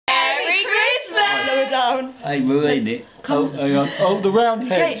down. Hey, we're in it. Oh, hang on. Oh, the round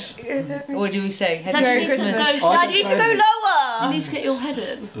heads. What do we say? Merry Christmas. Dad, you need to go lower. You need to get your head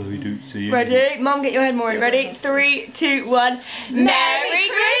in. Oh, we don't see it. Ready? Mum, get your head more in. Ready? 3, 2, 1. Merry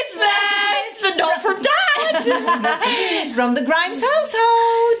Christmas! But not from Dad! From the Grimes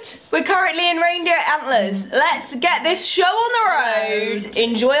household. We're currently in Reindeer Antlers. Let's get this show on the road.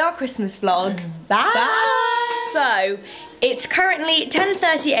 Enjoy our Christmas vlog. Bye. Bye. So, it's currently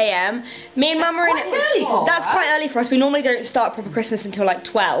 10:30 AM. Me and Mum are in it. That's quite early for us. We normally don't start proper Christmas until like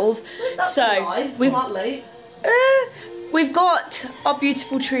 12. That's so we've not late. We've got our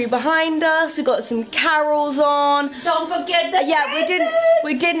beautiful tree behind us. We've got some carols on. Don't forget the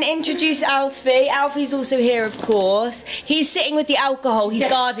we didn't introduce Alfie. Alfie's also here, of course. He's sitting with the alcohol. He's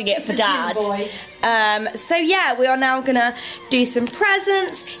guarding it for Dad. So yeah, we are now gonna do some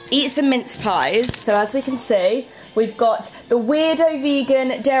presents, eat some mince pies. So as we can see, we've got the weirdo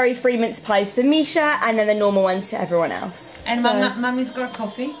vegan dairy-free mince pies to Misha, and then the normal ones to everyone else. And so, Mummy's got a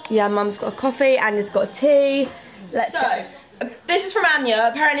coffee. Yeah, Mum's got a coffee, Anya's got a tea. Let's go. This is from Anya.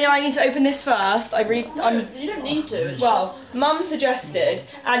 Apparently I need to open this first. You don't need to. Well, Mum suggested.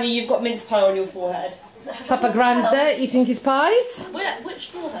 Anya, you've got mince pie on your forehead. Papa Grimes there eating his pies. Which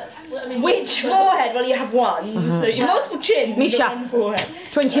forehead? Which forehead? Well, you have one. So you have multiple chins. Misha, on one forehead.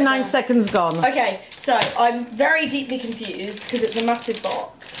 29 seconds gone. Okay, so I'm very deeply confused because it's a massive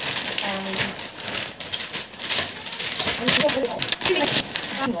box.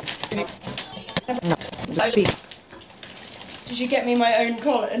 Did you get me my own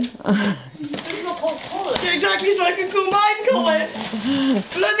Colin? It's not called Colin. Exactly, so I can call mine Colin.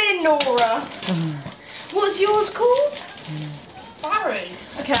 Bloomin' Nora. What's yours called? Barry.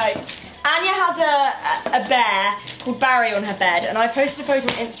 Okay. Anya has a bear called Barry on her bed, and I posted a photo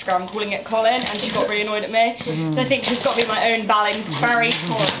on Instagram calling it Colin, and she got really annoyed at me. So I think she's got me my own Barry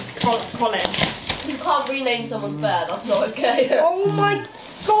Colin. You can't rename someone's bear, that's not okay. Oh my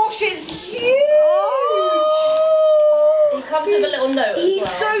gosh, it's huge! He comes with a little note He's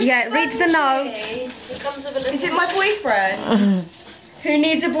as well. so Yeah, read the note. He comes with a little Is it my boyfriend? Who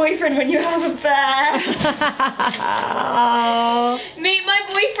needs a boyfriend when you have a bear? Meet my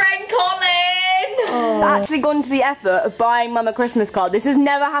boyfriend, Colin! I've actually gone to the effort of buying Mum a Christmas card. This has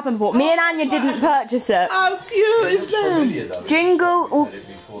never happened before. Me and Anya didn't purchase it. How cute is that? Jingle.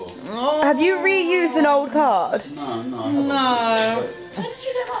 Oh. Have you reused an old card? No.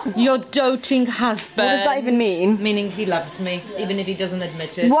 Your doting husband. What does that even mean? Meaning he loves me, even if he doesn't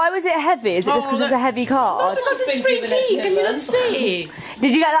admit it. Why was it heavy? Is it just because it's a heavy card? Because it's 3D, can you not see?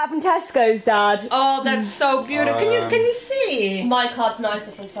 Did you get that from Tesco's, Dad? Oh, that's so beautiful. Can you see? My card's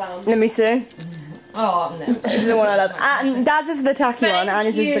nicer from Sam. Let me see. Oh, no. This is the one I love. And Dad's is the tacky one, and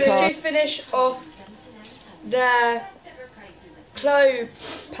his is the card. Did you finish off their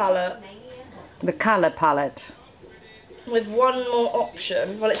clothes palette? The colour palette. With one more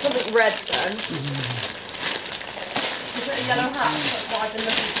option. Well, it's something red then. Is it a yellow hat? That's what I've been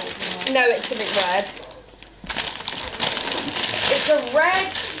looking for. No, it's something red. It's a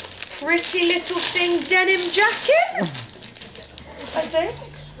red, pretty little thing denim jacket. I think.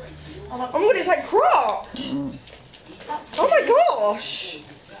 Oh my god, it's like cropped. Oh my gosh.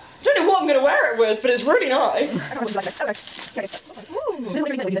 I don't know what I'm going to wear it with, but it's really nice.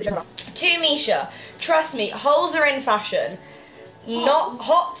 To Misha, trust me, holes are in fashion. Not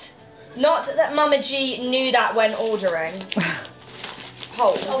hot. Not that Mama G knew that when ordering.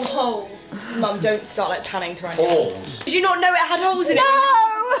 Holes. Oh, holes. Mum, don't start like panning to Holes. Did you not know it had holes in it?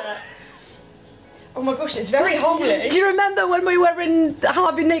 No! Oh my gosh, it's very holy. Do you remember when we were in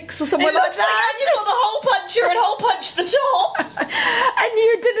Harvey Nicks or somewhere It like looks like that? Anya got the hole puncher and hole punched the top. And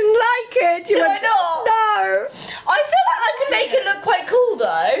you didn't like it. You Did went, I not? No. I feel like I could make it look quite cool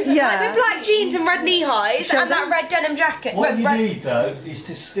though. Yeah. Like with black jeans and red knee highs Show and that them. red denim jacket. What you red... need though is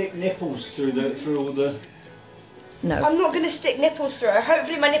to stick nipples through all the. No. I'm not going to stick nipples through it.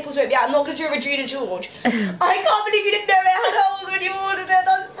 Hopefully my nipples won't be out. I'm not going to do a Regina George. I can't believe you didn't know it had holes when you ordered it.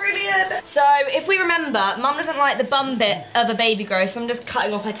 That's brilliant. So, if we remember, Mum doesn't like the bum bit of a baby grow, so I'm just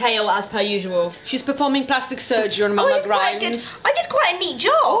cutting off her tail as per usual. She's performing plastic surgery on Mama Grimes. I did quite a neat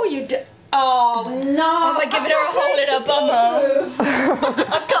job. Oh, you did. Oh, no. Am I giving her a hole in her bumhole?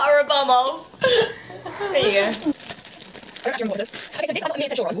 I've cut her a bumhole. There you go. Okay, so this I'm not me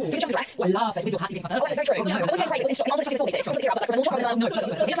to show on. So you jump dress. I love it with your hat sleeping. Oh, that's very true. No, I was great. It's not the stuff is completely out, but no.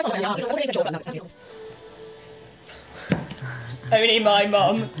 Only my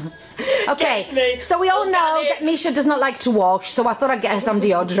mum. Okay, so we all know that Misha does not like to wash, so I thought I'd get her some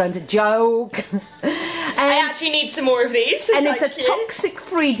deodorant. Joke. I actually need some more of these. And it's a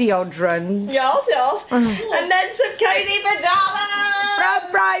toxic-free deodorant. Yes. And then some cozy pajamas. From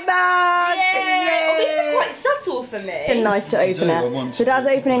Primark. Yeah. Oh, these are for me. A knife to open it. So Dad's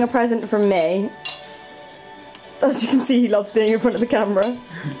opening a present from me. As you can see, he loves being in front of the camera.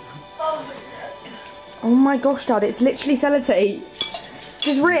 Oh my gosh, Dad, it's literally sellotape.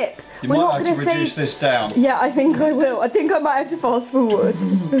 Just rip. You might have to reduce this down. Yeah, I think I will. I think I might have to fast forward.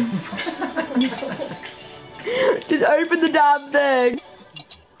 Just open the damn thing.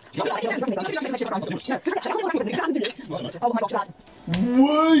 Oh my gosh, Dad.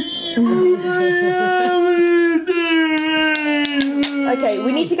 Okay,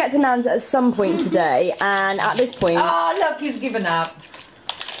 we need to get to Nan's at some point today, and at this point... Oh, look, he's given up.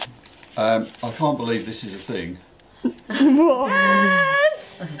 I can't believe this is a thing. What?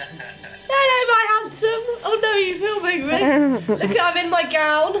 Yes! Hello, my handsome. Oh no, you're filming me. Look, I'm in my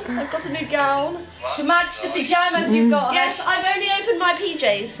gown. I've got a new gown. To match the pyjamas you've got. Yes, I've only opened my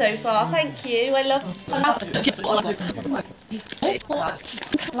PJs so far. Thank you. I love.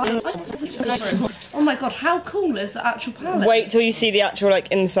 Oh my god, how cool is the actual palette? Wait till you see the actual, like,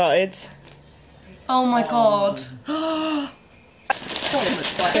 insides. Oh my god.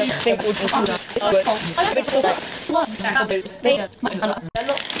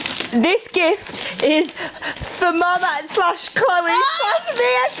 This gift is for Mum / Chloe / me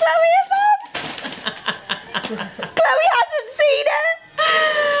and Chloe and Mum. Chloe hasn't seen it.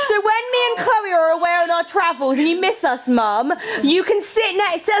 So when me and Chloe are away on our travels and you miss us, Mum, you can sit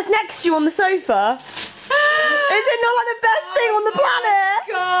us next to you on the sofa. Is it not like the best thing on the planet?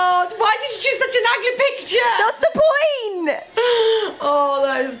 God, why did you choose such an ugly picture? That's the point. Oh,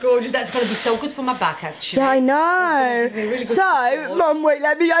 that is gorgeous. That's going to be so good for my back, actually. Yeah, I know. Really good So, Mum, wait,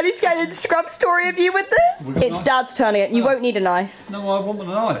 I need to get an Instagram story of you with this. It's Dad's turn again. You won't need a knife. No, I want a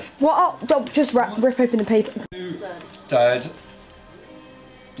knife. What? Oh, don't, just rip open the paper. Dad,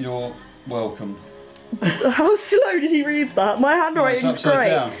 you're welcome. How slow did he read that? My handwriting is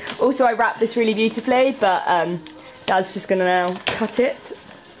great. Down. Also, I wrapped this really beautifully, but Dad's just gonna now cut it.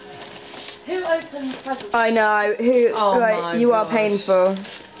 Who opened presents? I know. Who? Oh right, my you are gosh. painful.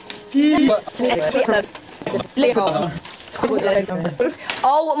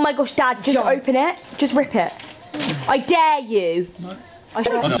 Oh my gosh, Dad! Just open it. Just rip it. I dare you.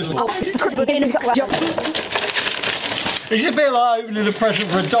 It's a bit like opening a present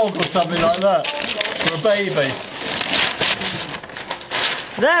for a dog or something like that. For a baby.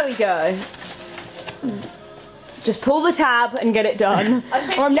 There we go. Just pull the tab and get it done.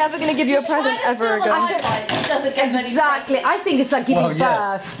 Or I'm never going to give you a present ever again. Exactly. I think it's like giving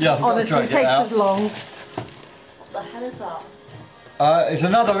birth. Yeah, honestly, it takes as long. What the hell is that? It's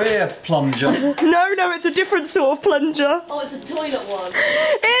another ear plunger. No, it's a different sort of plunger. Oh, it's a toilet one.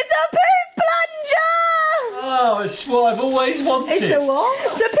 It's a poop plunger! Oh, it's what I've always wanted. It's a what?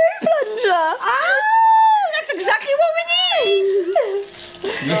 It's a poop plunger! Oh, that's exactly what we need!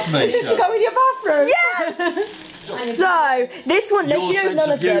 Yes, mate. Does it go in your bathroom? Yeah! So, this one, Your she knows sense none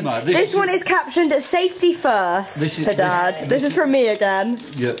of of them. humour. This one is captioned as safety first for Dad. This is from me again.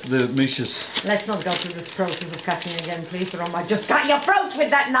 Yeah, the Misha's. Let's not go through this process of cutting again, please, or I might just cut your throat with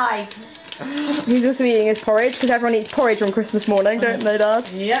that knife. He's also eating his porridge, because everyone eats porridge on Christmas morning, don't they, Dad?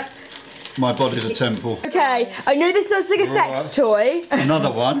 Yep. My body's a temple. Okay, I know this looks like a sex toy.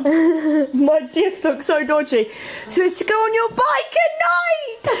 Another one. My gifts look so dodgy. So it's to go on your bike at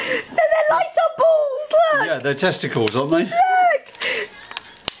night! Then they light up balls, look! Yeah, they're testicles, aren't they? Look!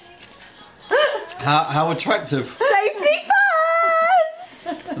 How attractive. Safety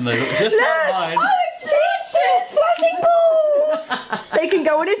first! And they look just like mine. Oh, it's flashing balls! They can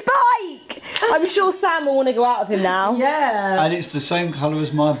go on his bike! I'm sure Sam will want to go out of him now. Yeah. And it's the same colour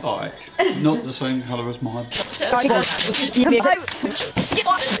as my bike. Not the same colour as my bike.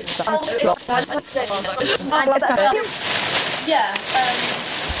 Yeah,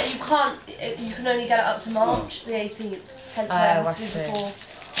 you can only get it up to March the 18th. Hence why it has to be before.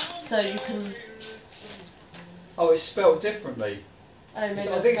 So you can... Oh, it's spelled differently. Oh, maybe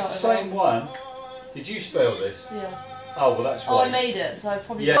So I think it's the same one. Did you spell this? Yeah. Oh, well, that's why. Oh, I made it, so I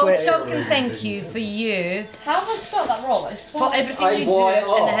probably... Yeah. Oh, token thank you for you. How have I spelled that wrong? I swear For everything you do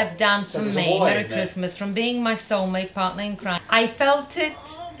A-Y-R. and have done So for there's a me. Y Merry in there. Christmas. From being my soulmate, partner in crime. I felt it.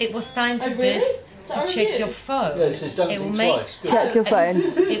 It was time for Oh, really? this Is to that a check review? your phone. Yeah, it says don't It will think make- twice. Good. Check your phone.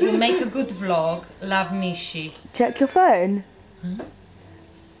 It will make a good vlog. Love, Mishy. Check your phone. Huh?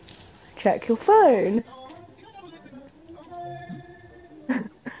 Check your phone.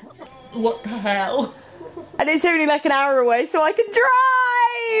 What the hell? And it's only like an hour away, so I can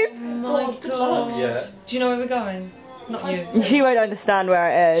drive! Oh my god. Yeah. Do you know where we're going? Not you. She won't understand where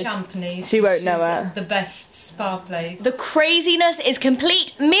it is. Champneys. She won't know it. The best spa place. The craziness is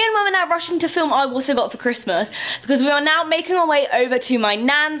complete. Me and Mum are now rushing to film I Also Got for Christmas because we are now making our way over to my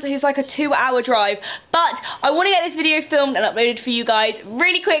nan's, who's like a 2-hour drive. But I want to get this video filmed and uploaded for you guys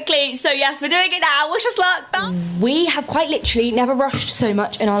really quickly. So yes, we're doing it now. Wish us luck. Bye. We have quite literally never rushed so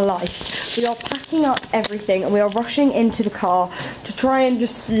much in our life. We are packing up everything and we are rushing into the car to try and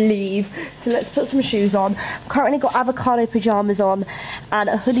just leave. So let's put some shoes on. I've currently got avocado pyjamas on and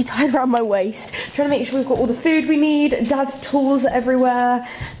a hoodie tied around my waist. Trying to make sure we've got all the food we need. Dad's tools are everywhere.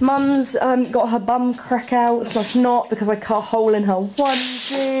 Mum's got her bum crack out / not because I cut a hole in her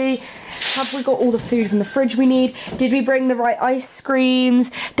onesie. Have we got all the food from the fridge we need? Did we bring the right ice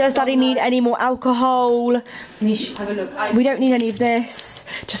creams? Does Daddy need any more alcohol? Mish, have a look. We don't need any of this.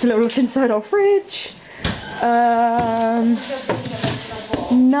 Just a little look inside our fridge.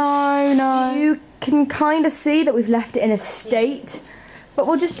 No. You can kind of see that we've left it in a state, but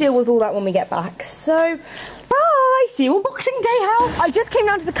we'll just deal with all that when we get back. So, bye. See you on Boxing Day house. I just came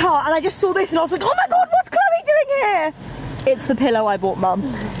down to the car and I just saw this and I was like, oh my God, what's Chloe doing here? It's the pillow I bought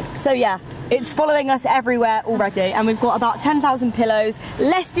Mum. So yeah, it's following us everywhere already and we've got about 10,000 pillows.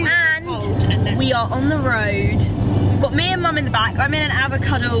 Let's do. And we are on the road. We've got me and Mum in the back. I'm in an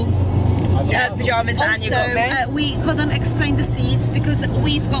avocado pyjamas and you got me. We couldn't explain the seats because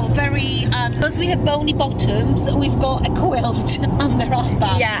we've got very, because we have bony bottoms, we've got a quilt under our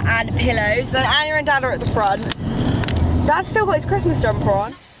back. Yeah, and pillows. Then Anya and Dad are at the front. Dad's still got his Christmas jumper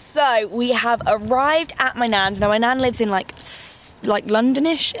on. So we have arrived at my nan's. Now my nan lives in like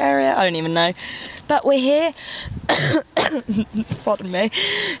Londonish area, I don't even know. But we're here, pardon me,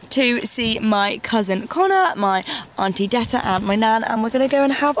 to see my cousin Connor, my auntie Detta and my nan, and we're gonna go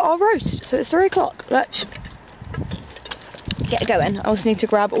and have our roast. So it's 3 o'clock, let's get going. I also need to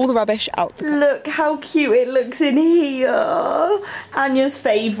grab all the rubbish out. Look how cute it looks in here. Anya's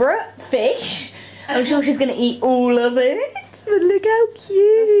favourite fish. I'm sure she's gonna eat all of it. But look how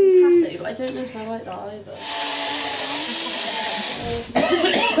cute. But I don't know if I like that either.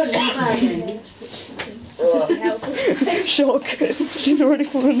 Shock. She's already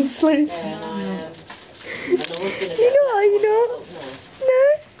fallen asleep. Yeah, You know?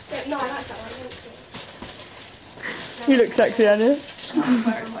 No, I like that one. You look sexy, Anya. I'm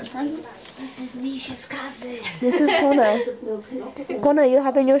wearing my present. This is Misha's cousin. This is Connor. Connor, you're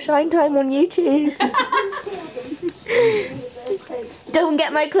having your shine time on YouTube. Don't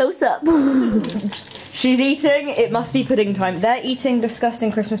get my close-up. She's eating. It must be pudding time. They're eating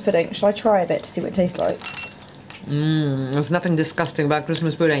disgusting Christmas pudding. Shall I try a bit to see what it tastes like? There's nothing disgusting about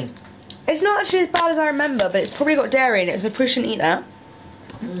Christmas pudding. It's not actually as bad as I remember, but it's probably got dairy in it, so I probably shouldn't eat that.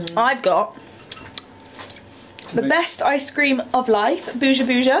 I've got the best ice cream of life, Booja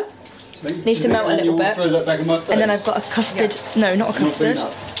Booja. Needs to melt a little bit. Throw that back in my face. And then I've got a custard, no, not a custard,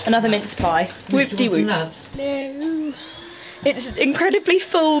 another mince pie. Whoop-de-whoop. No. It's incredibly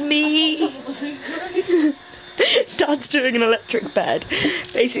full, me. Dad's doing an electric bed.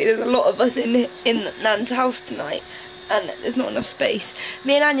 Basically, there's a lot of us in Nan's house tonight, and there's not enough space.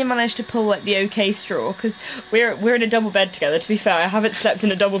 Me and Anya managed to pull like the OK straw because we're in a double bed together. To be fair, I haven't slept in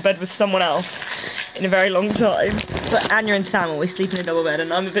a double bed with someone else in a very long time. But Anya and Sam always sleep in a double bed,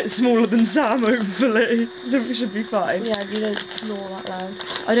 and I'm a bit smaller than Sam, hopefully, so we should be fine. Yeah, you don't snore that loud.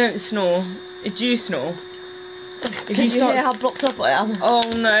 I don't snore. Do you snore? If you hear how blocked up I am? Oh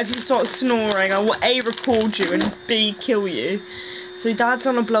no, if you start snoring, I will A, record you and B, kill you. So Dad's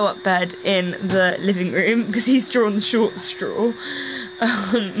on a blow-up bed in the living room because he's drawn the short straw.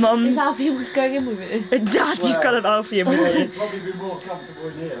 Mum's... Is Alfie going in with you? Dad, you've got an Alfie in with you. You'd probably be more comfortable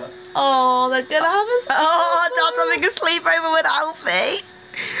in here. Oh, they're gonna have us. Oh, Dad's having a sleepover with Alfie.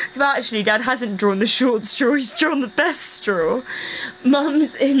 So actually, Dad hasn't drawn the short straw, he's drawn the best straw.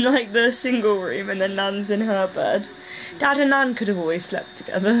 Mum's in like the single room and then Nan's in her bed. Dad and Nan could have always slept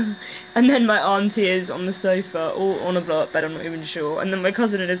together. And then my auntie is on the sofa or on a blow-up bed, I'm not even sure. And then my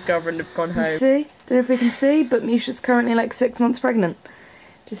cousin and his girlfriend have gone home. See? Don't know if we can see, but Misha's currently like 6 months pregnant.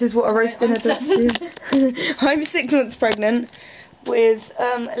 This is what a roast dinner does to you. I'm 6 months pregnant with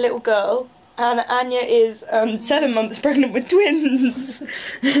a little girl. And Anya is 7 months pregnant with twins.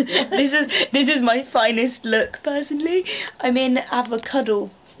 This is my finest look, personally. I'm in Have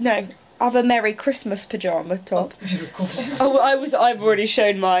a Merry Christmas pyjama top. I've already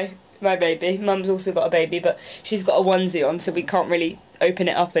shown my baby. Mum's also got a baby, but she's got a onesie on, so we can't really open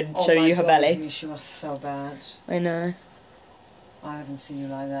it up and show you her belly. She was so bad. I know. I haven't seen you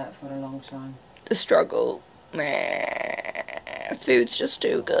like that for a long time. The struggle. Food's just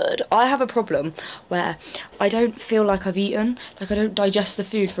too good. I have a problem where I don't feel like I've eaten, like I don't digest the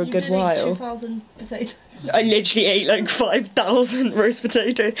food for a good while. 2,000 potatoes. I literally ate like 5,000 roast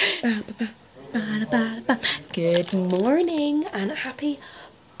potatoes. Good morning and happy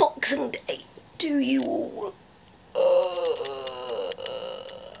Boxing Day to you all.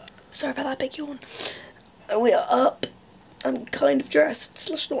 Sorry about that big yawn. We are up. I'm kind of dressed,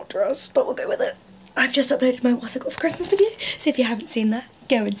 slash not dressed, but we'll go with it. I've just uploaded my What I Got for Christmas video, so if you haven't seen that,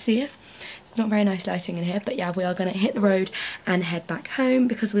 go and see it. It's not very nice lighting in here, but yeah, we are going to hit the road and head back home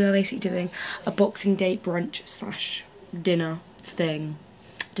because we are basically doing a Boxing Day brunch slash dinner thing,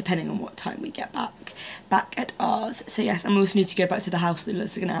 depending on what time we get back at ours. So yes, and we also need to go back to the house that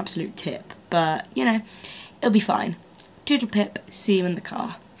looks like an absolute tip, but you know, it'll be fine. Toodle pip, see you in the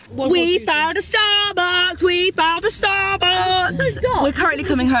car. We found a Starbucks! We found a Starbucks! We're currently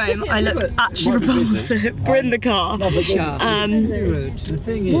coming home. I look actually repulsive. We're in the car. The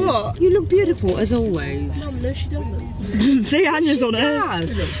thing is, what? you look beautiful as always. No, she doesn't. See, Anya's on it.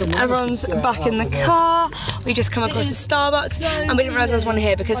 Everyone's back in the car. We just come across a Starbucks and we didn't realise there was one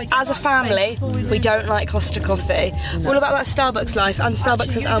here because as a family, we don't like Costa coffee. All about that Starbucks life, and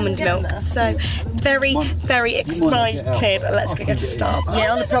Starbucks has almond milk. So very, very excited. Let's go get a Starbucks.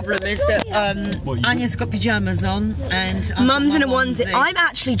 Yeah, the problem is that Anya's got pyjamas on and Mum's in a onesie. I'm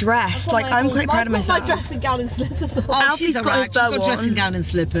actually dressed. Like, I'm quite proud of myself. I've got my dressing gown and slippers on. Oh, Alfie's she's got alright. his She's got bow dressing on. gown and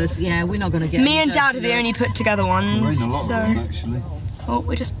slippers. Yeah, we're not going to get Me and Dad are the only put together ones. Oh,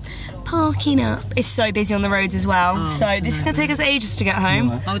 we're just parking up. It's so busy on the roads as well. So this is going to take us ages to get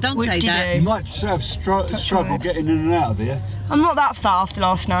home. Oh, don't say that. You might have struggle getting in and out of here. I'm not that far after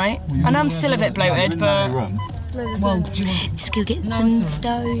last night. And I'm still a bit bloated, but... Well, do you want... Let's go get some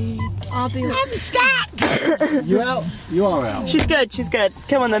stoves. I'll be right. I'm stuck! You out? You are out. She's good, she's good.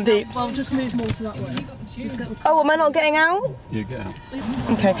 Come on then, peeps. Well, just move more to that way. Oh, am I not getting out? Yeah, get out.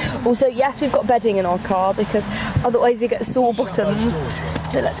 Okay. Also, yes, we've got bedding in our car because otherwise we get sore bottoms.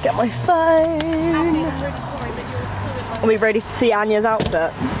 So let's get my phone. I'm really sorry that you're so Are we ready to see Anya's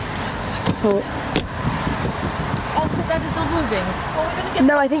outfit? Oh. Oh, so that is not moving. Well, we're gonna get.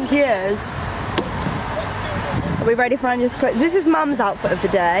 No, I think he is. Are we ready for Anya's clothes? This is Mum's outfit of the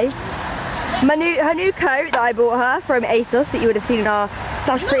day. Her new coat that I bought her from ASOS that you would have seen in our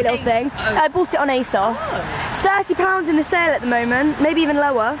Stash Pre little thing. I bought it on ASOS. It's £30 in the sale at the moment, maybe even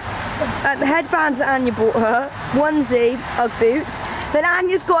lower. Headband that Anya bought her, onesie, Ugg boots. Then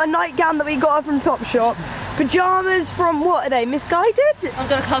Anya's got a nightgown that we got her from Topshop. Pyjamas from, what are they, Misguided? I'm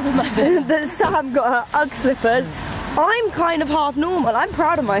gonna cover my face. Then Sam got her Ugg slippers. I'm kind of half normal, I'm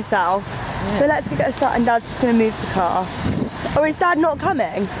proud of myself. Yeah. So let's get a start and Dad's just going to move the car. Or is Dad not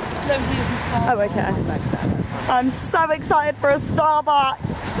coming? No, he is his car. Oh, okay. I'm so excited for a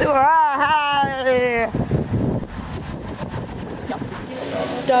Starbucks.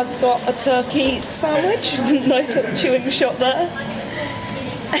 Dad's got a turkey sandwich. Nice little chewing shop there.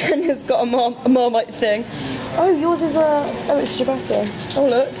 And he's got a Marmite thing. Oh, yours is oh, it's ciabatta. Oh,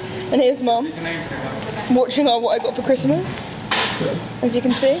 look. And here's Mum watching our What I Got for Christmas. As you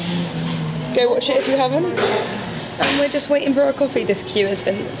can see. Go watch it if you haven't. And we're just waiting for our coffee. This queue has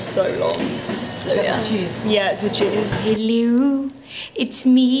been so long. So yeah. Cheers. Yeah, it's with cheers. Hello, it's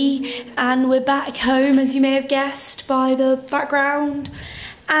me, and we're back home, as you may have guessed by the background.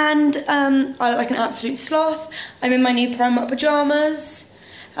 And I look like an absolute sloth. I'm in my new Primark pyjamas.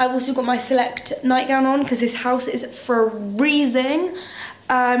 I've also got my Select nightgown on because this house is freezing.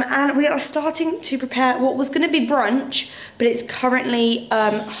 And we are starting to prepare what was going to be brunch, but it's currently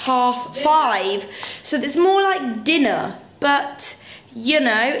 5:30. So it's more like dinner, but you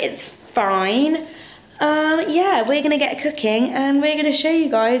know, it's fine. Yeah, we're going to get cooking and we're going to show you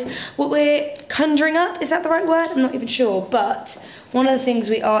guys what we're conjuring up. Is that the right word? I'm not even sure, but one of the things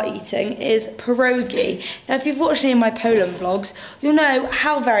we are eating is pierogi. Now, if you've watched any of my Poland vlogs, you'll know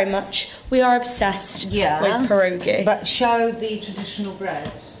how very much we are obsessed with pierogi. But show the traditional bread.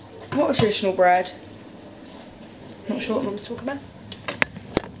 What traditional bread? Not sure what Mum's talking about.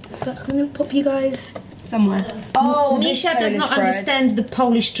 But I'm going to pop you guys somewhere. Oh, Misha does not understand the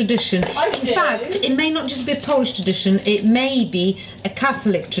Polish tradition. In fact, it may not just be a Polish tradition, it may be a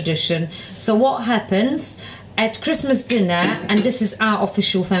Catholic tradition. So what happens at Christmas dinner, and this is our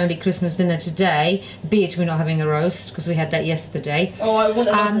official family Christmas dinner today, be it we're not having a roast, because we had that yesterday. Oh, I want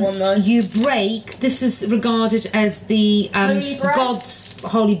another one though. You break, this is regarded as the God's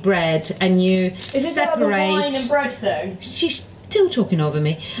holy bread, and you separate... Is it the wine and bread thing? still talking over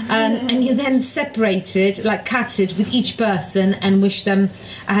me. And you then separated, like cutted with each person and wish them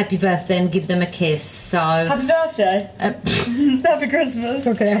a happy birthday and give them a kiss. So happy birthday. Happy Christmas.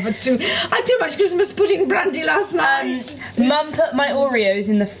 Okay, I had too much Christmas pudding brandy last night. Mum put my Oreos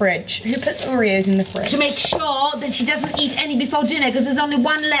in the fridge. Who puts Oreos in the fridge? To make sure that she doesn't eat any before dinner because there's only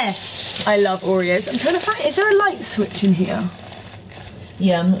one left. I love Oreos. I'm trying to find, is there a light switch in here?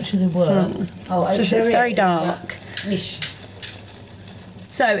 Yeah, I'm not sure they were. Oh, it's very dark. Mish.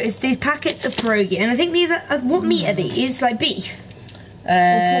 So it's these packets of pierogi, and I think these are, what meat are these? Like beef?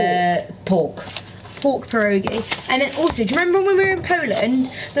 Pork. Pork pierogi. And then also, do you remember when we were in Poland,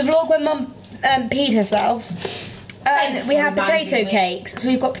 the vlog when Mum peed herself? We had potato cakes, so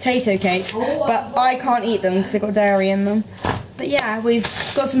we've got potato cakes, but I can't eat them because they've got dairy in them. But yeah, we've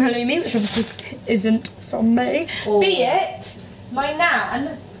got some halloumi, which obviously isn't from me. Be it my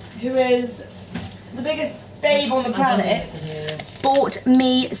nan, who is the biggest babe on the planet, bought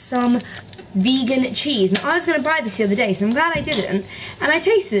me some vegan cheese. Now I was going to buy this the other day, so I'm glad I didn't. And I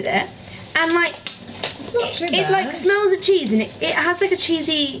tasted it, and like, it's not too bad. It like smells of cheese, and it has like a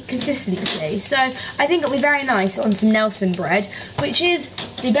cheesy consistency. So I think it'll be very nice on some Nelson bread, which is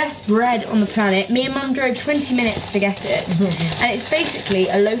the best bread on the planet. Me and Mum drove 20 minutes to get it, and it's basically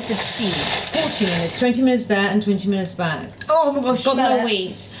a loaf of seeds. 40 minutes, 20 minutes there and 20 minutes back. Oh my gosh, it's got no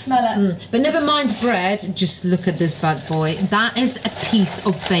wheat. Smell it. But never mind bread, just look at this bad boy. That is a piece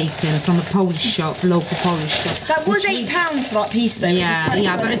of bacon from a Polish shop, local Polish shop. That was £8 for that piece though.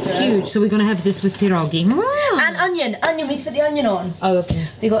 Yeah, but it's huge, so we're going to have this with pierogi. And onion, we need to put the onion on. Oh, okay.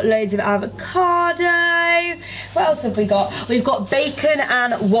 We got loads of avocado. What else have we got? We've got bacon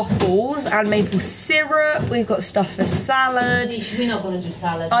and waffles and maple syrup. We've got stuff for salad. We're not going to do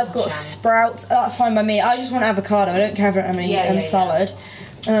salad. I've got sprouts. That's fine by me. I just want avocado. I don't care if I don't have any salad.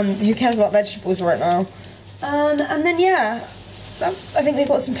 Who cares about vegetables right now? And then yeah, I think we've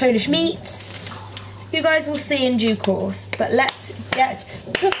got some Polish meats. You guys will see in due course. But let's get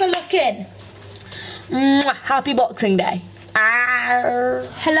cook-a-looking. Happy Boxing Day.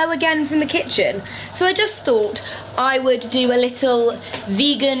 Hello again from the kitchen. So I just thought I would do a little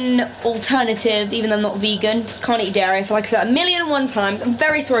vegan alternative, even though I'm not vegan, can't eat dairy, for like I said 1,000,001 times. I'm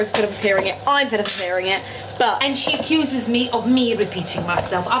very sorry for hearing it. I'm fed up of hearing it. But and she accuses me of repeating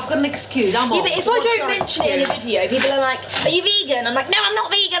myself. I've got an excuse. I'm yeah, but if I don't mention it in a video, people are like, "Are you vegan?" I'm like, "No, I'm not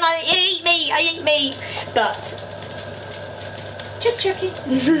vegan. I eat meat. I eat meat." But just checking.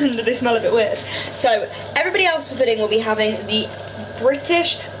 They smell a bit weird. So everybody else for pudding will be having the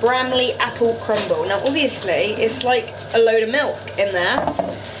British Bramley apple crumble. Now obviously it's like a load of milk in there.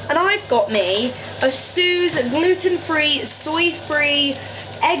 And I've got me a Sue's gluten-free, soy-free,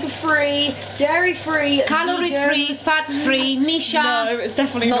 egg-free, dairy-free, calorie-free, fat-free, Misha. No, it's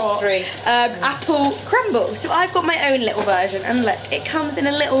definitely not. Free. Apple crumble. So I've got my own little version, and look, it comes in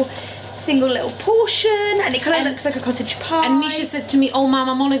a single little portion, and it kind of looks like a cottage pie. And Misha said to me, "Oh, Mum,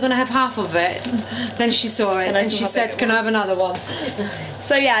 I'm only going to have half of it." Then she saw it, and she said, "Can I have another one?"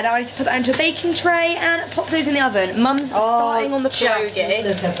 So yeah, now I need to put that into a baking tray and pop those in the oven. Mum's starting on the pierogi.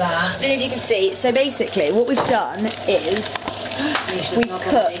 Look at that. I don't know if you can see. So basically, what we've done is we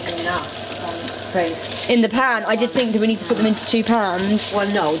cooked in the pan. I did think, do we need to put them into 2 pans? Well,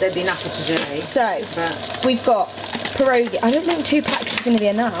 no, they'd be enough for today. So we've got pierogi. I don't think 2 packs is going to be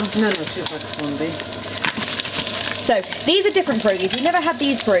enough. No, 2 packs won't be. So these are different pierogis. We've never had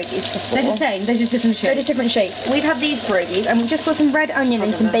these pierogis before. They're the same. They're just different shapes. They're just different shapes. We've had these pierogis, and we've just got some red onion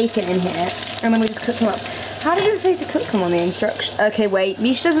and some bacon in here, and then we just cook them up. How did it say to cook them on the instruction? Okay, wait.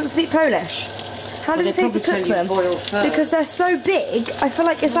 Misha doesn't speak Polish. How does it say to cook them? Because they're so big, I feel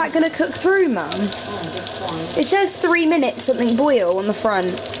like, is that going to cook through, Mum? It says 3 minutes something boil on the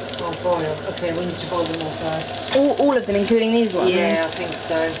front. Oh, boil. Okay, we need to boil them all first. All of them, including these ones? Yeah, I think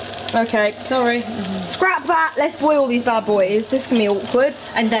so. Okay. Sorry. Scrap that. Let's boil these bad boys. This can be awkward.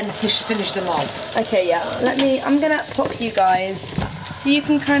 And then finish them off. Okay, yeah. I'm going to pop you guys so you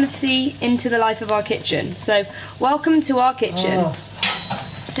can kind of see into the life of our kitchen. So, welcome to our kitchen. Oh.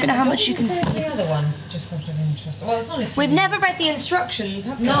 I don't know how much you can see. The other ones, just sort of interesting. Well, it's only We've never read the instructions,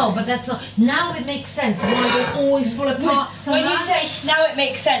 have we? No, but that's not. Now it makes sense why they always fall apart so when much. you say now it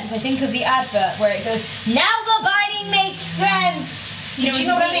makes sense, I think of the advert where it goes, "Now the biting makes sense." You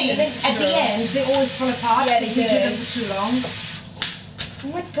know what I mean? At the end, they always fall apart. Yeah, they do. Them for too long.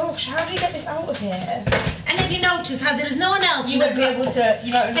 Oh my gosh, how do you get this out of here? And have you noticed how there is no one else? You won't be able to.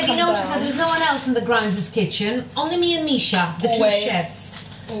 You won't. Have you noticed how there is no one else in the Grimes' kitchen? Only me and Misha, the two chefs.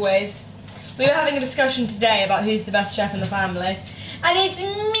 Always. We were having a discussion today about who's the best chef in the family, and it's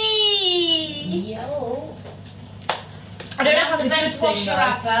me. Yo. I don't know if that's a good thing though.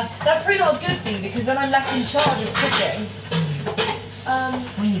 That's probably not a good thing because then I'm left in charge of cooking.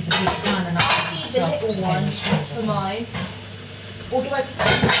 We need the big one and the little one for mine. Or do I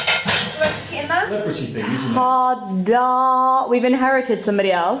cook it in there? Celebrity thing, isn't it? Tada! We've inherited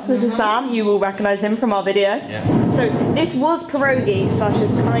somebody else. This is Sam. You will recognise him from our video. Yeah. So this was pierogi slash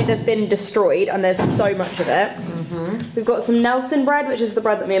has kind of been destroyed, and there's so much of it. We've got some Nelson bread, which is the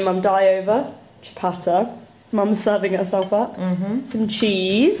bread that me and Mum die over. Ciabatta. Mum's serving herself up. Some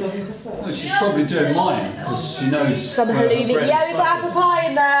cheese. Oh, she's probably doing mine because she knows. Some halloumi. Yeah, we've got apple pie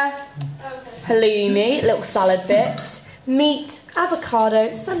in there. Halloumi, little salad bits. Meat,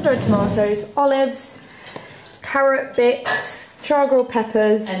 avocado, sun-dried tomatoes, olives, carrot bits, char-grilled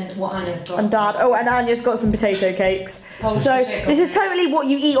peppers. And what Anya's got. And Dad. Oh, and Anya's got some potato cakes. Polish So potato this is totally what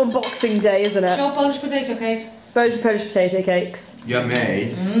you eat on Boxing Day, isn't it? Show Polish potato cake. Those are Polish potato cakes.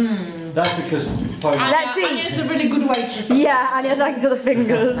 Yummy. That's because Polish. Let's see. Anya's a really good waitress. Yeah, Anya, thanks for the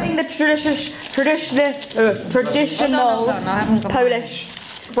fingers. I think the traditional Polish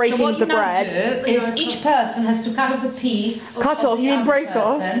breaking So what the you now bread. do is each person has to cut off a piece. Cut off, the you mean other break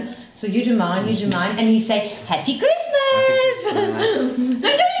off? person. So you do mine, and you say Happy Christmas. No, you don't need to do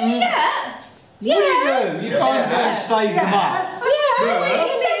that. Yeah. What do? You can't save them up. Oh yeah.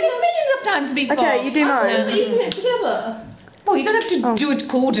 There's millions of times before. Okay, you do mine. Eating it together. Well, you don't have to do it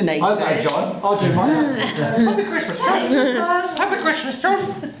coordinated. Okay, John, I'll do mine. Happy Christmas, John. Happy Christmas, John.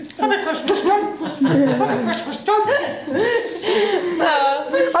 Happy Christmas, John. Happy Christmas, John.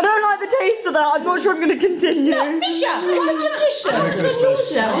 I don't like the taste of that. I'm not sure I'm going to continue. Misha, it's a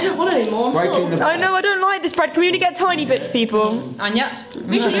tradition. I don't want any more. Breaking the I know, I don't like this bread. Can we only get tiny bits, people? Anya,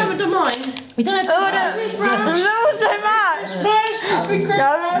 Misha, you haven't done mine. we don't have to. Oh, I don't. No, so much.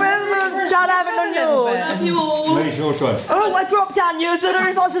 Dad, have it on yours. Have you all? Make your choice. Oh, I dropped Anya's. I don't know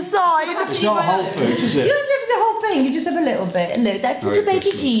if that's a sign. It's not Whole Foods, is You it? don't have the whole thing, you just have a little bit. Look, that's little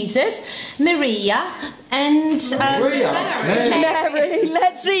baby Jesus, Maria, and Maria. Mary,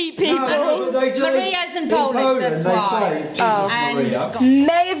 let's eat, people. Maria's in Polish, that's why. And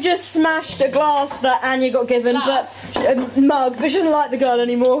may have just smashed a glass that Anya got given, but a mug, but she doesn't like the girl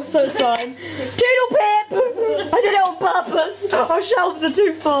anymore, so it's fine. Toodle pip! I did it on purpose. Our shelves are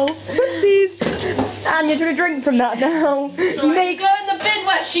too full. Oopsies. Anya, do you want a drink from that now? You make Go in the bin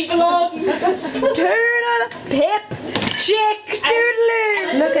where she belongs. Toodle pip chick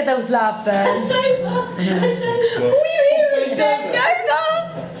toodaloo. Look at those lovebirds. Will you hear it? Bend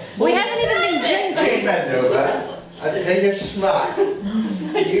over. We haven't even been drinking. Bend over. I take a smack. You do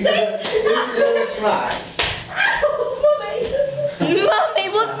a smack. Mummy,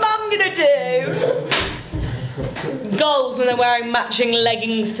 what's Mum gonna do? Goals when they're wearing matching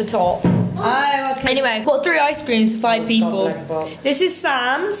leggings to top. Oh, okay. Anyway, I've got 3 ice creams for 5 people. Black box. This is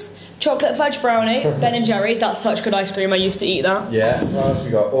Sam's chocolate fudge brownie, Ben and Jerry's. That's such good ice cream. I used to eat that. Yeah, what else we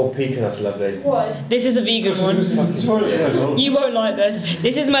got? Oh, pecan, that's lovely. This is a vegan one. You won't like this.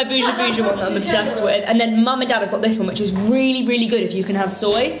 This is my Bougie Bougie one that I'm obsessed with. And then Mum and Dad have got this one, which is really, really good if you can have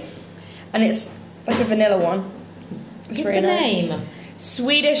soy. And it's like a vanilla one. It's Give really the nice. name.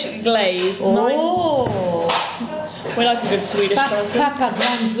 Swedish glaze. Oh. We like a good Swedish person. Papa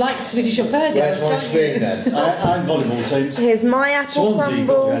Grimes likes Swedish Where's burgers. my screen then? And volleyball teams. Here's my apple Swansea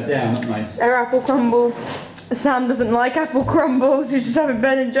got crumble. that down, haven't they? Their apple crumble. Sam doesn't like apple crumbles. He's just having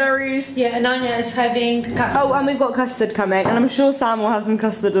Ben and Jerry's. Yeah, and Anya is having custard. Oh, and we've got custard coming, and I'm sure Sam will have some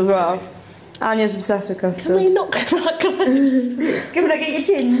custard as well. Anya's obsessed with custard. Can we not get that close? Come on, get your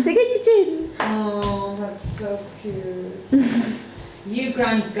chin. Get your chin. Oh, that's so cute. You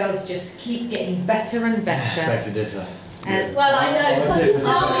Grimes girls just keep getting better and better. Back to dinner. And Well, I know.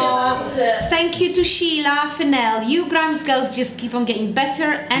 thank you to Sheila, Fennell. You Grimes girls just keep on getting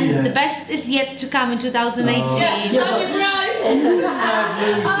better, and the best is yet to come in 2018.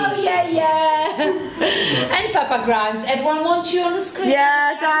 Oh yeah. And Papa Grimes, everyone wants you on the screen.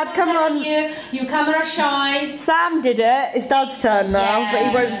 Yeah, Dad, come on. You camera shy. Sam did it. It's Dad's turn now, Yeah. but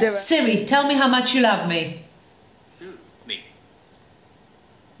he won't do it. Siri, tell me how much you love me. Me.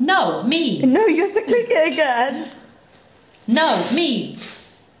 No, me. No, you have to click it again. No, me.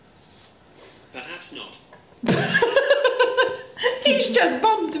 Perhaps not. He's just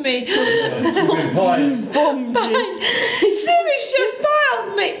bumped me. Good pies. Bombed you. Siri's just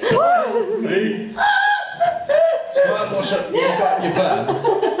piled me. Me. What's up? You got your phone?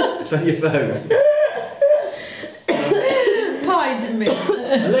 It's on your phone. Pied me.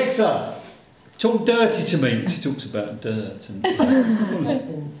 Alexa, talk dirty to me. She talks about dirt and.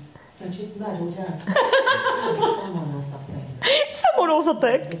 So she's mad or does. Someone or something. Someone or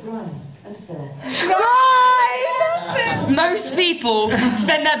something. Right and fair. Right! Most people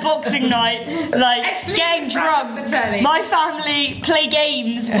spend their Boxing Night like getting drunk. My family play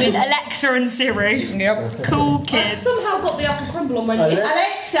games with Alexa and Siri. Yep. Cool kids. I've somehow got the apple crumble on my knee.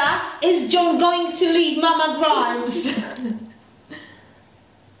 Alexa, is John going to leave Mama Grimes?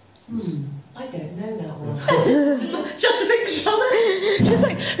 I don't know that one. She had to think on it. She's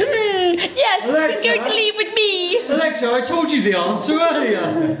like, yes, Alexa, he's going to leave with me. Alexa, I told you the answer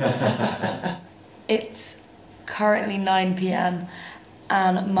earlier. It's currently 9 PM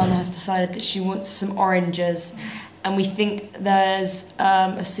and Mum has decided that she wants some oranges, and we think there's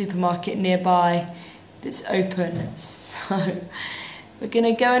a supermarket nearby that's open, so we're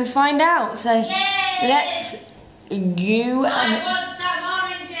gonna go and find out. So let's go and I want some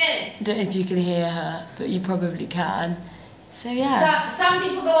oranges. I don't know if you can hear her, but you probably can. So yeah. Some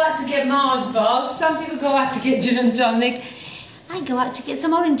people go out to get Mars bars, some people go out to get gin and tonic. I go out to get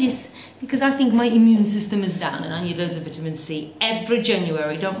some oranges because I think my immune system is down and I need loads of vitamin C. Every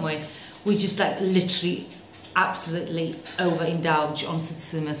January, don't we? We just like literally absolutely overindulge on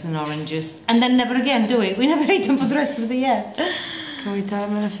satsumas and oranges. And then never again, do we? We never eat them for the rest of the year. Can we tell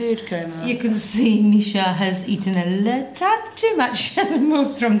them in a food coma? You can see Misha has eaten a tad too much. She hasn't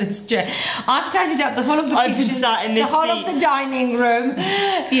moved from this chair. I've tidied up the whole of the I've kitchen, been sat in this the whole seat. of the dining room.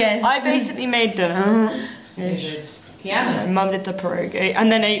 Yes. I basically made dinner. Yeah. Mum did the pierogi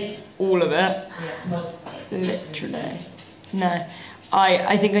and then ate all of it. Literally. No.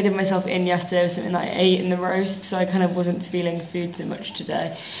 I think I did myself in yesterday with something that I ate in the roast, so I kind of wasn't feeling food so much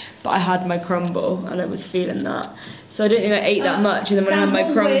today. But I had my crumble and I was feeling that. So I don't think I ate that much, and then when I had my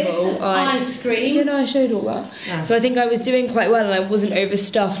crumble, ice cream. You know, I showed all that. Yeah. So I think I was doing quite well and I wasn't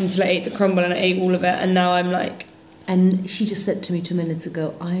overstuffed until I ate the crumble and I ate all of it, and now I'm like... And she just said to me 2 minutes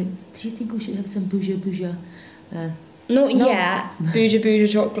ago, do you think we should have some bouja? Not yet, bouja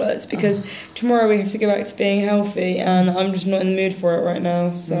chocolates, because tomorrow we have to go back to being healthy and I'm just not in the mood for it right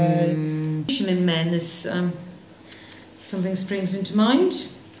now, so... In men is something springs into mind,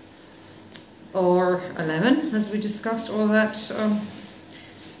 or a lemon, as we discussed, or that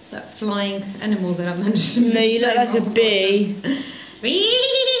flying animal that I mentioned. No, you look like a bee.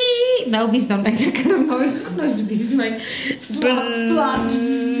 No, bees don't make that kind of noise. What noise do bees make?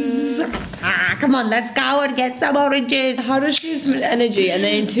 Come on, let's go and get some oranges. How does she have so much energy? And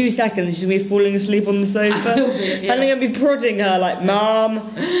then in 2 seconds she's going to be falling asleep on the sofa. And I'm going to be prodding her like, Mom. I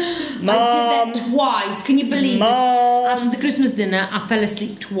did that twice. Can you believe it? After the Christmas dinner, I fell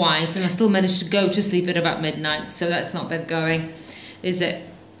asleep twice and I still managed to go to sleep at about midnight. So that's not bad going, is it?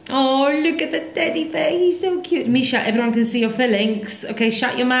 Oh, look at the teddy bear. He's so cute. Misha, everyone can see your fillings. Okay,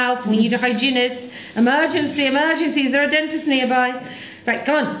 shut your mouth. We need a hygienist. Emergency, emergency. Is there a dentist nearby? Right,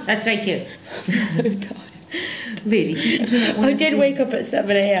 come on. That's very cute. I'm so tired. Really? I did wake up at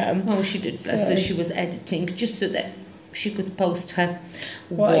 7 AM. Oh, she did. Bless her. She was editing just so that she could post her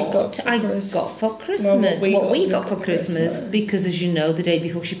what I got for Christmas. What we got for Christmas. Because, as you know, the day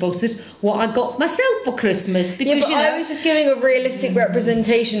before she posted what I got myself for Christmas. Because, yeah, but I was just giving a realistic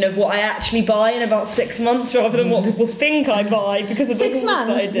representation of what I actually buy in about 6 months rather than what people think I buy because of the 6 months?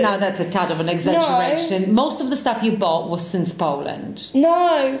 That I did. No, that's a tad of an exaggeration. No. Most of the stuff you bought was since Poland.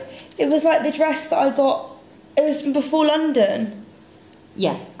 No, it was like the dress that I got. It was before London.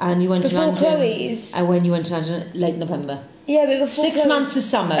 Yeah, and you went before to London. Chloe's. And when you went to London, late November. Yeah, but before 6 months is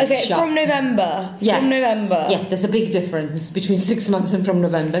summer. Okay, from November. Yeah. From November. Yeah, there's a big difference between 6 months and from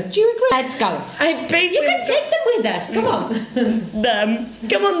November. Do you agree? Let's go. I basically... You can take them with us. Come on. Them.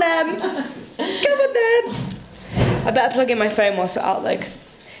 Come on, them. Come on, them. I better plug in my phone whilst we're out though, because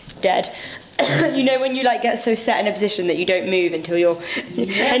it's dead. You know when you like get so set in a position that you don't move until your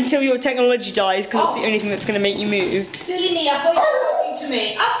until your technology dies, because it's the only thing that's going to make you move. Silly me, I thought you were talking to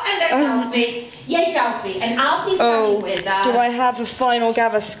me. Oh, and there's Alfie. Yes, Alfie. And Alfie's coming with us. Do I have a final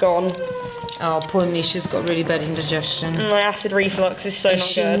Gaviscon? Oh, poor Misha's got really bad indigestion. My acid reflux is so not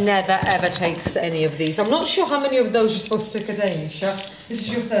she good. She never ever takes any of these. I'm not sure how many of those you're supposed to take a day, Misha. This is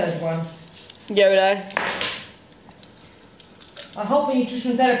your third one. YOLO. I hope my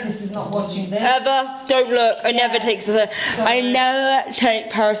nutrition therapist is not watching this. Ever. Don't look. I never take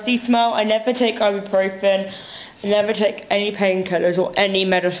paracetamol. I never take ibuprofen. I never take any painkillers or any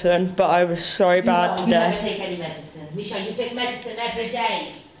medicine. But I was so bad today. You never take any medicine. Misha, you take medicine every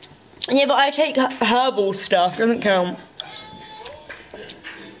day. Yeah, but I take herbal stuff. Doesn't count.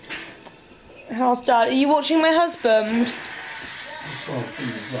 How's Dad? Are you watching my husband?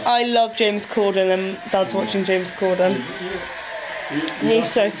 I love James Corden and Dad's watching James Corden. He's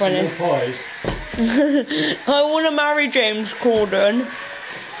so funny. I want to marry James Corden.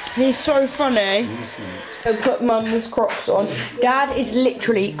 He's so funny. I put Mum's Crocs on. Dad is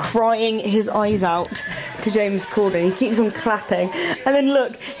literally crying his eyes out to James Corden. He keeps on clapping. And then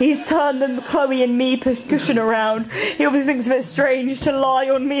look, he's turned the Chloe and me cushion around. He obviously thinks it's a bit strange to lie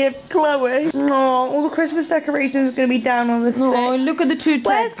on me and Chloe. Oh, all the Christmas decorations are going to be down on the sink. Oh, look at the two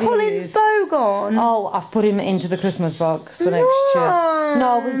Where's Colin's bow gone? Oh, I've put him into the Christmas box for next year.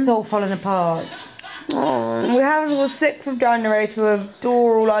 No, it's all falling apart. Oh, we have until the 6th of January to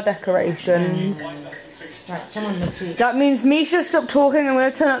adore all our decorations. Right, come on, Missy. That means Misha, stop talking. I'm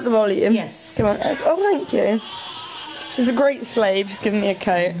going to turn up the volume. Yes. Come on. Oh, thank you. She's a great slave. She's giving me a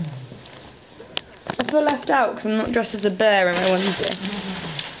coat. I feel left out because I'm not dressed as a bear in my onesie.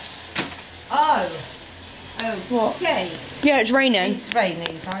 Oh. What? Okay. Yeah, it's raining. It's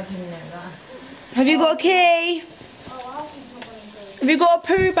raining. I didn't know that. Have you got a key? Have you got a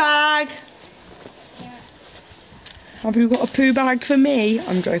poo bag? Have you got a poo bag for me?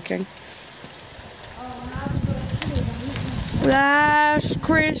 I'm joking. Last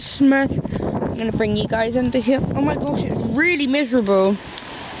Christmas. I'm gonna bring you guys under here. Oh my gosh, it's really miserable.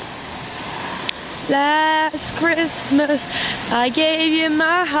 Last Christmas, I gave you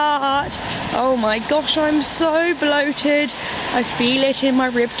my heart. Oh my gosh, I'm so bloated. I feel it in my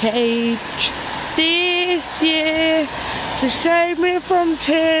rib cage. This year, to save me from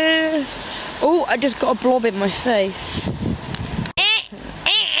tears. Oh, I just got a blob in my face.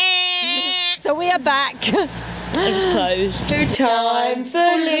 So we are back. It's closed. No time for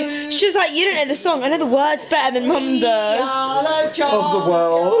Luke. She's like, you don't know the song. I know the words better than Mum does. Of the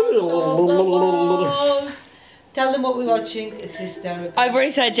world. Tell them what we're watching. It's hysterical. I've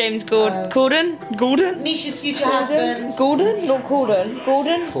already said James Gordon. Gordon? Misha's future husband. Gordon? Not Gordon.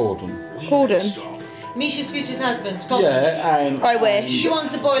 Gordon? Gordon. Misha's future husband. Yeah, and I wish. She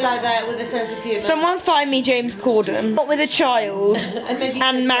wants a boy like that with a sense of humour. Someone find me James Corden. Not with a child. and maybe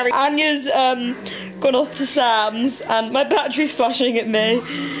And married. Anya's gone off to Sam's and my battery's flashing at me.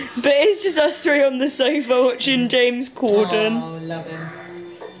 But it's just us three on the sofa watching James Corden. Oh, love him.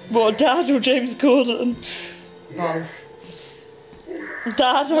 What, Dad or James Corden? Both.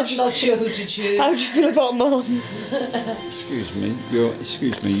 Dad, I'm not sure who to choose. how do you feel about Mum? Excuse me,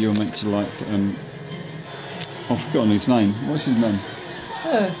 you're meant to like, I've forgotten his name. What's his name?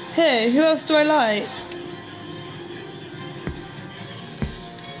 Who? Who else do I like?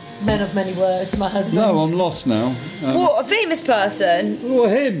 Man of many words, my husband. No, I'm lost now. What, a famous person? Or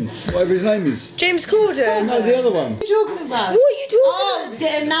him, whatever his name is. James Corden? No, the other one. What are you talking about? What are you talking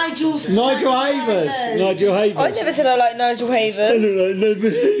Oh, Nigel. Nigel Havers. Nigel Havers. I never said I like Nigel Havers. Nigel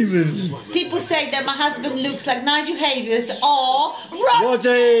Havers. People say that my husband looks like Nigel Havers or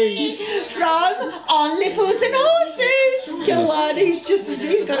Roddy. from Only Fools and Horses. Go on,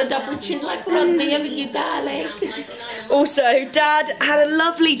 he's got a double chin like Rodney, haven't you, darling? Also, Dad had a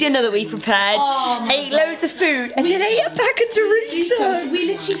lovely dinner that we prepared, Oh, my ate loads of food, and then ate a pack of Doritos. We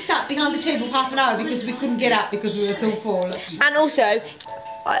literally sat behind the table for half an hour because we couldn't get up because we were so full. And also,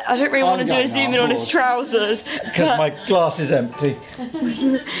 I don't really want to do a zoom in on his trousers. because my glass is empty.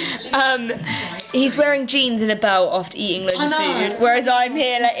 He's wearing jeans and a belt after eating loads of food, whereas I'm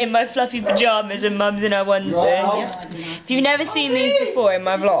here like, in my fluffy pyjamas and Mum's in her onesie. If you've never seen these before in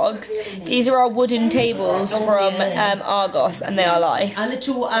my vlogs, these are our wooden tables from Argos, and they are life. A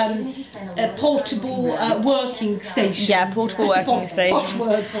little portable working station. Yeah, portable working stations.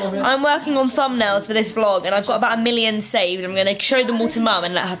 I'm working on thumbnails for this vlog, and I've got about 1 million saved. I'm going to show them all to Mum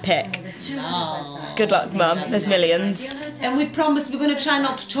and let her pick. Good luck, Mum. There's millions. And we promise we're going to try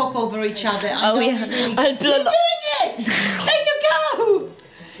not to talk over each other. Oh yeah. You're doing it! There you go!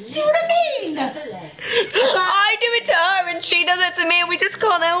 See what I mean? I do it to her and she does it to me and we just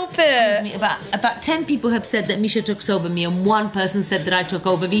can't help it. About 10 people have said that Misha talks over me and one person said that I talk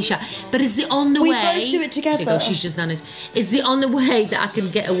over Misha. But it's the only way... We both do it together. There you go, she's just done it. It's the only way that I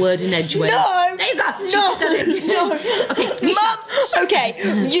can get a word in edgeways. No! There you go! She's No! just done it. No! Okay, Misha. Mum, okay,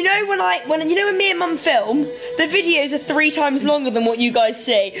 you know when me and Mum film, the videos are 3 times longer than what you guys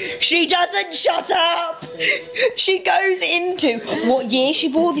see. She doesn't shut up! She goes into what year she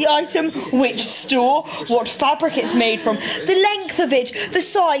bought the item, which store, what fabric it's made from, the length of it, the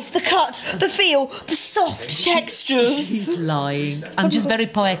size, the cut, the feel, the soft textures. She's lying. I'm just very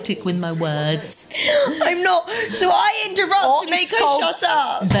poetic with my words. I'm not, so I interrupt to make her shut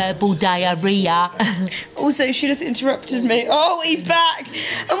up. Verbal diarrhea. Also, she just interrupted me. Oh, he's back.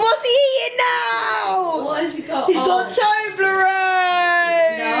 And what's he eating now? What has he got? He's got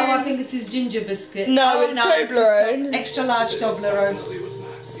Toblerone. No, I think it's his ginger biscuit. No, it's Toblerone. Extra large Toblerone.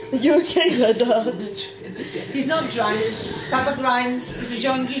 Are you okay there, Dad? He's not drunk. Papa Grimes is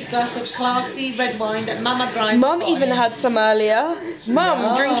enjoying his glass of classy red wine that Mama Grimes Mum bought even him. had some earlier.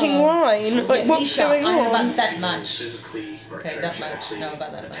 Mum drinking wine. Like, Yeah, what's Misha, going I had on? about that much. Okay, that much. No,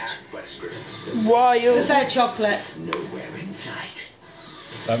 about that much. Wild. Prefer chocolate.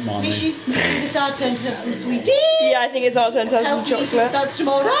 Don't mind me. Mishy, it's our turn to have some sweeties. Yeah, I think it's our turn to have some Healthy eating chocolate. starts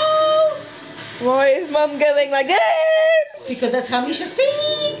tomorrow. Why is Mum going like this? Because that's how Misha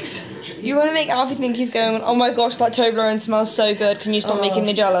speaks. You want to make Alfie think he's going, oh my gosh, that Toblerone smells so good. Can you stop making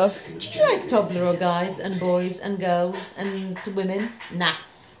me jealous? Do you like Toblerone, guys and boys and girls and women? Nah.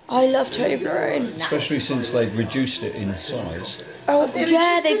 I love Toblerone. Especially since they've reduced it in size. Oh They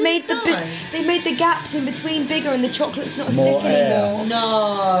yeah, reduced they've it made in the they've made the gaps in between bigger and the chocolate's not More sticky air. anymore.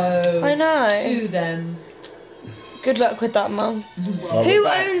 No. I know. Sue them. Good luck with that, Mum. Well, Who we're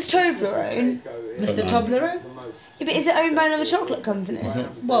back. owns Toblerone? Mr. Toblerone? Yeah, but is it owned by another chocolate company?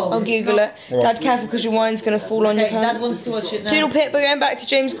 Well, I'll it's Google not- it. Dad, careful because your wine's going to fall on your Okay, pants. Dad wants to watch it now. Toodle Pip, we're going back to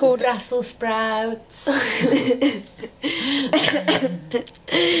James Corden. Brussels sprouts.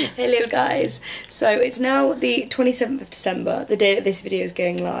 Hello guys. So it's now the 27th of December, the day that this video is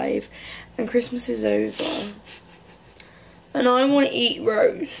going live, and Christmas is over. And I want to eat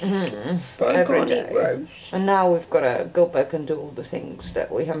roast, but I Every can't day. eat roast. And now we've got to go back and do all the things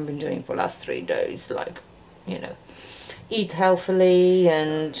that we haven't been doing for the last 3 days, like, you know, eat healthily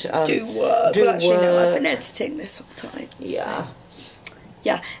and Do work. do Well, actually, no, I've work. been editing this whole time. Yeah.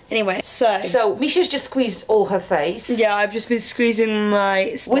 Yeah. Anyway, so So Misha's just squeezed all her face yeah, I've just been squeezing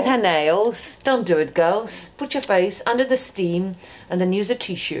my spots. with her nails. Don't do it, girls. Put your face under the steam and then use a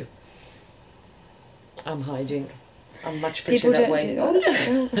tissue. I'm hiding. I'm much prettier People that don't way.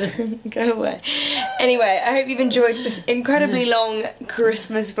 do that. Go away. Anyway, I hope you've enjoyed this incredibly long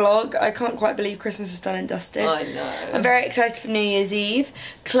Christmas vlog. I can't quite believe Christmas is done and dusted. I know. I'm very excited for New Year's Eve.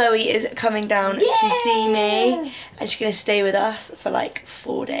 Chloe is coming down to see me, and she's going to stay with us for like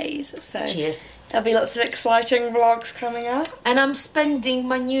 4 days. So Cheers. there'll be lots of exciting vlogs coming up. And I'm spending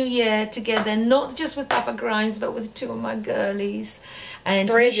my new year together, not just with Papa Grimes, but with 2 of my girlies. And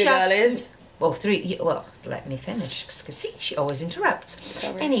 3 of your Misha- girlies. Well, 3. Well, let me finish. Because see, she always interrupts.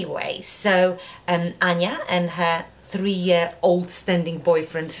 Sorry. Anyway, so Anya and her 3-year-old standing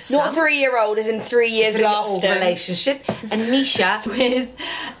boyfriend. Sam, Not 3-year-old, as in 3 years 3-year-old lasting. relationship, and Misha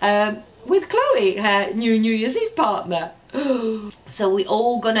with Chloe, her New Year's Eve partner. So we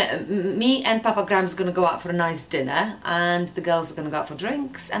all gonna, me and Papa Grimes gonna go out for a nice dinner, and the girls are gonna go out for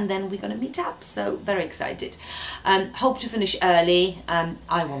drinks, and then we're gonna meet up. So very excited. Hope to finish early.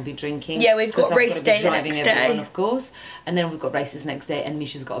 I won't be drinking. Yeah, we've got 'cause I've race gotta be day the driving next everyone, day. of course. And then we've got races next day, and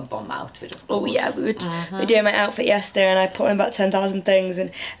Misha's got a bomb outfit, of course. Oh yeah, we were doing my outfit yesterday, and I put on about 10,000 things,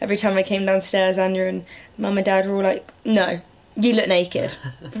 and every time I came downstairs, Anya and Mum and Dad were all like, no, you look naked.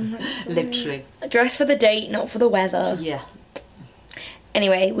 I'm like, "Sorry." Literally. Dress for the date, not for the weather. Yeah.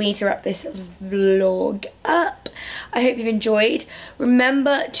 Anyway, we need to wrap this vlog up. I hope you've enjoyed.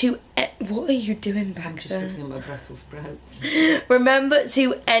 Remember to... what are you doing back I'm just there? looking at my Brussels sprouts. Remember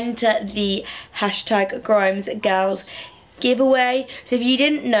to enter the hashtag Grimes Girls giveaway. So if you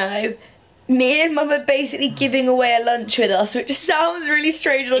didn't know, me and Mum are basically giving away a lunch with us, which sounds really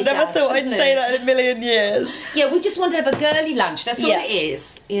strange. I It never does, thought I'd doesn't say it? that in a million years. Yeah, we just want to have a girly lunch. That's all Yeah. it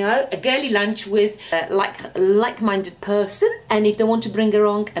is. You know, a girly lunch with a like-minded person. And if they want to bring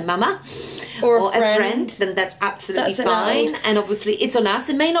along a mama Or a friend. then that's absolutely That's fine. allowed. And obviously, it's on us.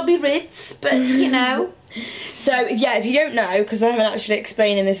 It may not be Ritz, but you know. So yeah, if you don't know, because I haven't actually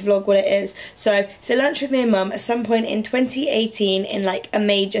explained in this vlog what it is, so it's a lunch with me and Mum at some point in 2018 in like a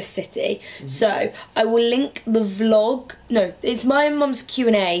major city. So I will link the vlog. No, it's my and Mum's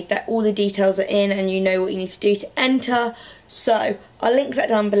Q&A that all the details are in, and you know what you need to do to enter. So I'll link that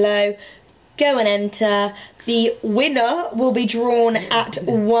down below. Go and enter. The winner will be drawn at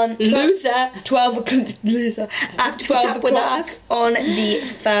 12 o'clock. Loser at 12 up with o'clock us. on the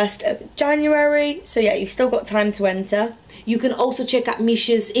 1st of January. So yeah, you've still got time to enter. You can also check out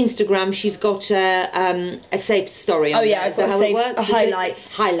Misha's Instagram. She's got a saved story on Oh, yeah, there. I've Is that got how saved- it works? a Is it?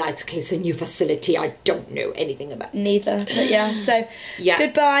 highlights. Highlights. Okay, it's a new facility I don't know anything about. Neither, but yeah. So Yeah.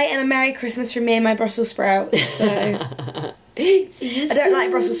 goodbye and a Merry Christmas from me and my Brussels sprouts. So See you I don't soon.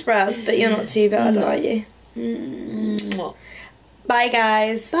 like Brussels sprouts, but you're not too bad, are you? Mwah. Bye,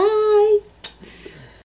 guys. Bye.